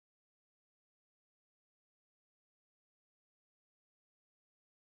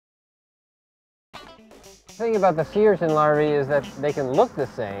The thing about the sea urchin larvae is that they can look the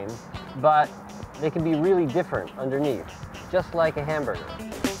same, but they can be really different underneath, just like a hamburger.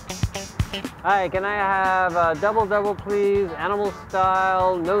 Hi, can I have a double please, animal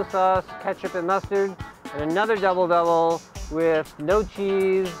style, no sauce, ketchup and mustard, and another double with no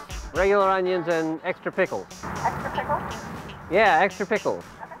cheese, regular onions, and extra pickles. Extra pickles? Yeah, extra pickles.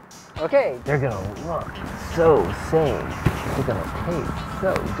 Okay. They're gonna look so same. They're gonna taste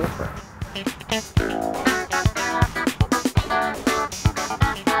so different.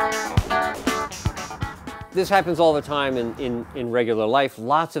 This happens all the time in regular life.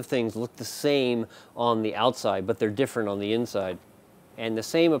 Lots of things look the same on the outside, but they're different on the inside. And the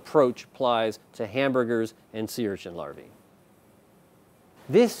same approach applies to hamburgers and sea urchin larvae.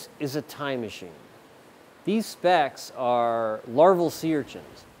 This is a time machine. These specks are larval sea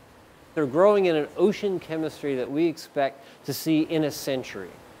urchins. They're growing in an ocean chemistry that we expect to see in a century.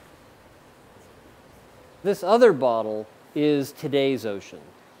 This other bottle is today's ocean,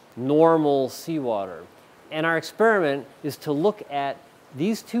 normal seawater. And our experiment is to look at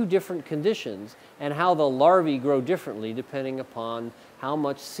these two different conditions and how the larvae grow differently depending upon how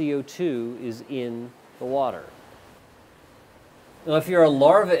much CO2 is in the water. Now, if you're a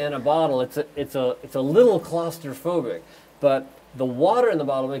larva in a bottle, it's a little claustrophobic, but the water in the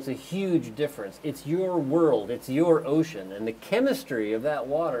bottle makes a huge difference. It's your world, it's your ocean, and the chemistry of that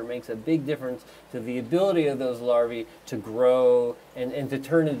water makes a big difference to the ability of those larvae to grow and to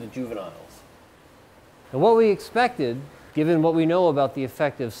turn into juveniles. And what we expected, given what we know about the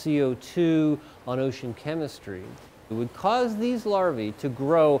effect of CO2 on ocean chemistry, it would cause these larvae to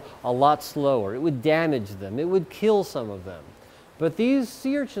grow a lot slower. It would damage them. It would kill some of them. But these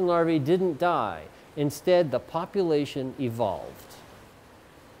sea urchin larvae didn't die. Instead, the population evolved.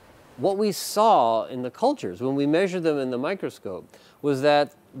 What we saw in the cultures when we measured them in the microscope was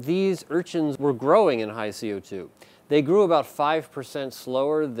that these urchins were growing in high CO2. They grew about 5%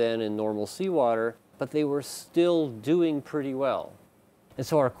 slower than in normal seawater, but they were still doing pretty well. And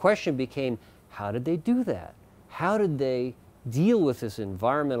so our question became, how did they do that? How did they deal with this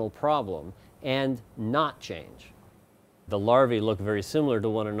environmental problem and not change? The larvae look very similar to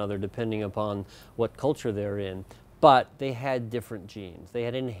one another depending upon what culture they're in, but they had different genes. They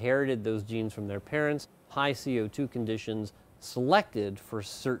had inherited those genes from their parents. High CO2 conditions selected for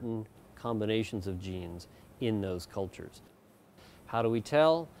certain combinations of genes in those cultures. How do we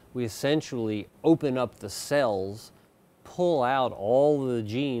tell? We essentially open up the cells, pull out all the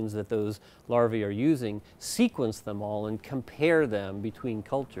genes that those larvae are using, sequence them all, and compare them between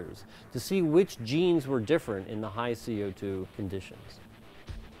cultures to see which genes were different in the high CO2 conditions.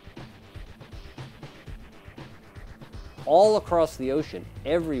 All across the ocean,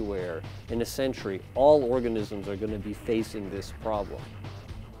 everywhere in a century, all organisms are going to be facing this problem.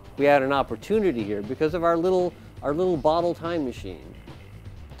 We had an opportunity here because of our little bottle time machine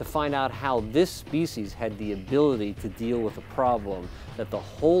to find out how this species had the ability to deal with a problem that the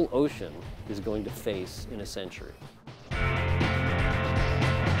whole ocean is going to face in a century.